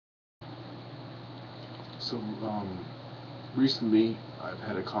So, recently I've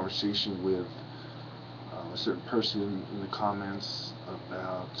had a conversation with a certain person in the comments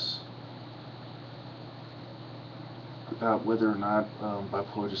about whether or not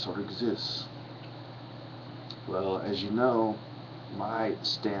bipolar disorder exists. Well, as you know, my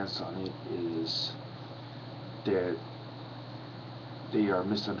stance on it is that they are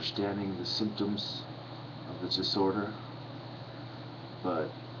misunderstanding the symptoms of the disorder, but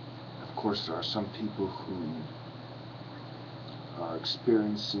of course there are some people who are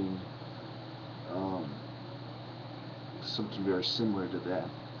experiencing um, something very similar to that,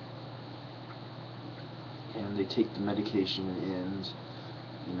 and they take the medication and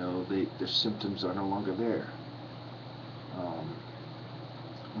their symptoms are no longer there. Um,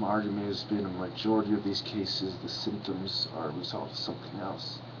 my argument has been in a majority of these cases the symptoms are a result of something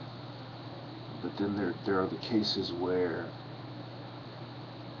else. But then there are the cases where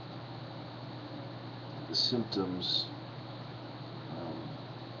the symptoms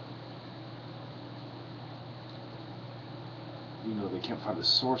they can't find the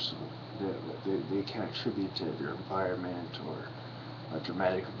source of it. They can't attribute to their environment or a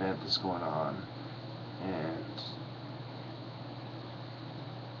dramatic event that's going on, and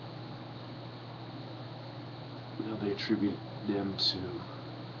they attribute them to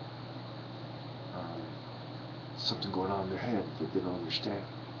um, something going on in their head that they don't understand,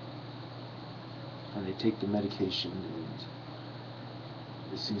 and they take the medication and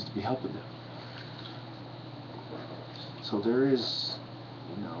it seems to be helping them. So there is,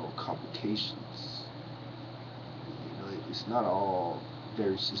 complications. It's not all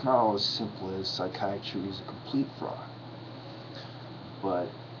it's not all as simple as psychiatry is a complete fraud, but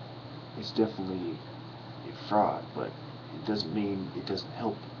it's definitely a fraud. But it doesn't mean it doesn't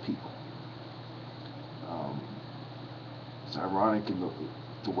help people. Um, it's ironic in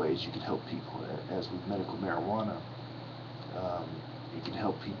the ways you can help people, as with medical marijuana. Um, it can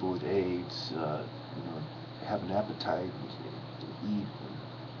help people with AIDS, have an appetite, to eat,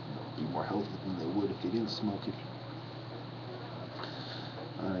 and be more healthy than they would if they didn't smoke it.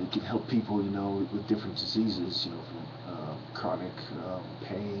 It can help people, with different diseases, from chronic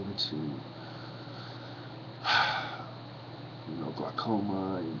pain to,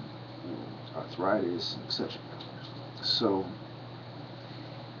 glaucoma and arthritis, etc. So,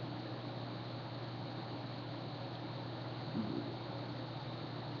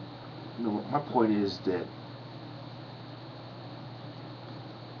 my point is that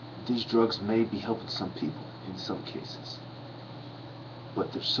these drugs may be helping some people in some cases,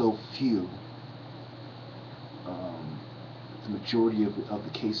 but they're so few. The majority of the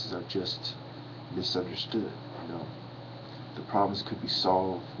cases are just misunderstood. The problems could be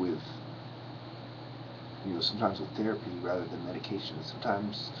solved with, sometimes with therapy rather than medication.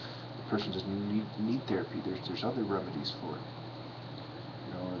 Sometimes the person doesn't need therapy. There's other remedies for it.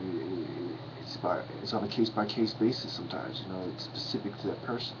 It's on a case by case basis. Sometimes it's specific to that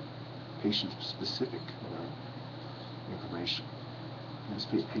person, patient specific information. It's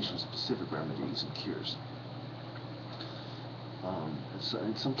patient specific remedies and cures.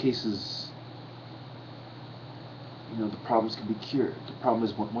 In some cases, the problems can be cured. The problem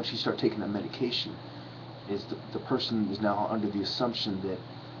is once you start taking that medication, is the person is now under the assumption that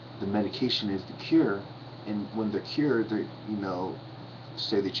the medication is the cure, and when they're cured, they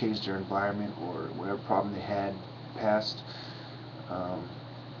say they changed their environment or whatever problem they had past,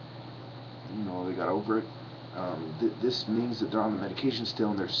 they got over it. This means that they're on the medication still,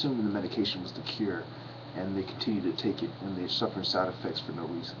 and they're assuming the medication was the cure, and they continue to take it, and they're suffering side effects for no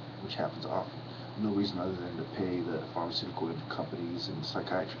reason, which happens often. No reason other than to pay the pharmaceutical companies and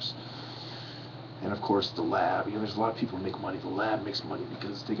psychiatrists. And of course the lab, there's a lot of people who make money. The lab makes money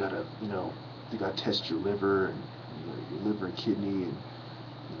because they gotta, they gotta test your liver and your liver and kidney, and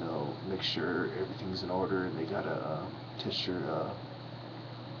make sure everything's in order, and they gotta test your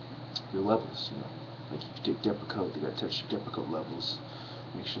levels. Like if you take Depakote, they gotta test your Depakote levels,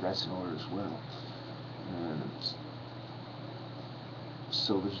 make sure that's in order as well. And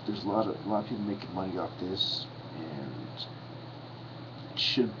so there's a lot of people making money off this, and it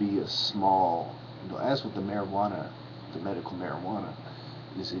should be a small, as with the marijuana, the medical marijuana,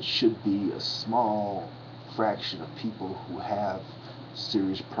 it should be a small fraction of people who have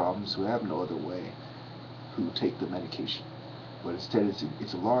serious problems, who have no other way, who take the medication. But instead,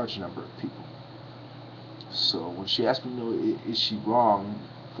 it's a large number of people. So when she asked me, is she wrong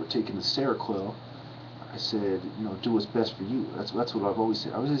for taking the Seroquel? I said, do what's best for you. That's what I've always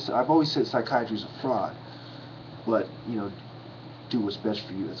said. I've always said psychiatry is a fraud, but do what's best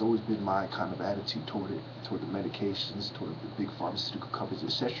for you. That's always been my kind of attitude toward the medications, toward the big pharmaceutical companies,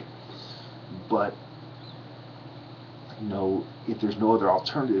 etc. But if there's no other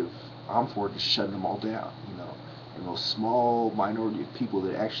alternative, I'm for just shutting them all down. And those small minority of people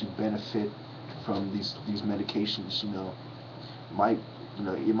that actually benefit from these medications, might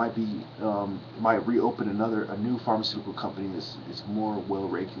it might be it might reopen a new pharmaceutical company that's more well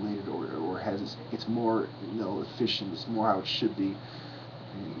regulated, or has it's more efficient. It's more how it should be.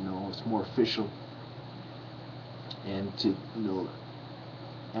 It's more official, and to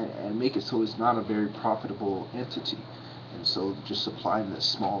and make it so it's not a very profitable entity, and so just supplying that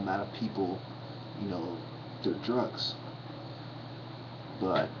small amount of people, their drugs.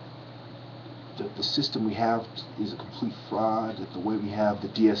 But the system we have is a complete fraud. The way we have the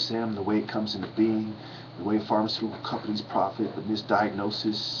DSM, the way it comes into being, the way pharmaceutical companies profit, the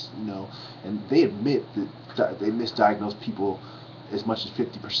misdiagnosis, and they admit that they misdiagnose people as much as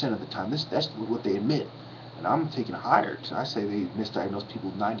 50% of the time. That's what they admit. And I'm taking it higher. I say they misdiagnose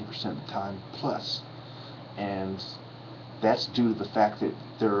people 90% of the time plus. And that's due to the fact that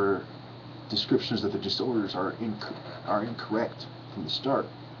their descriptions of the disorders are incorrect from the start.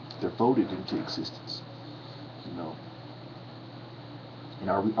 They're voted into existence. And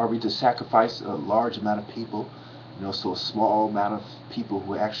are we to sacrifice a large amount of people, so a small amount of people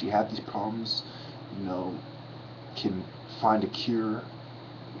who actually have these problems, can find a cure,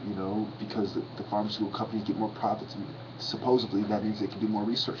 because the pharmaceutical companies get more profits, and supposedly that means they can do more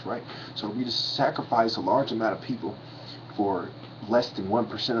research, right? So we just sacrifice a large amount of people for less than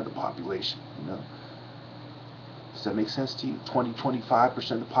 1% of the population, Does that make sense to you?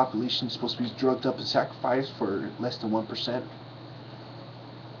 25% of the population is supposed to be drugged up and sacrificed for less than 1%?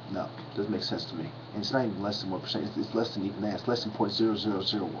 No, doesn't make sense to me. And it's not even less than 1%. It's less than even that. It's less than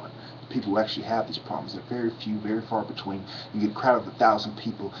 0.0001. The people who actually have these problems, they're very few, very far between. You get a crowd of 1,000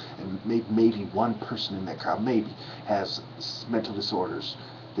 people, and maybe one person in that crowd maybe has mental disorders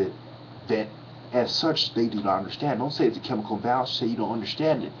that as such they do not understand. Don't say it's a chemical imbalance. Say you don't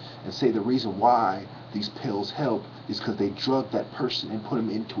understand it, and say the reason why these pills help is because they drug that person and put them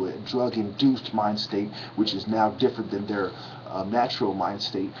into a drug-induced mind state, which is now different than their natural mind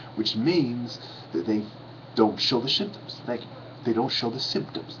state, which means that they don't show the symptoms. They don't show the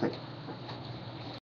symptoms.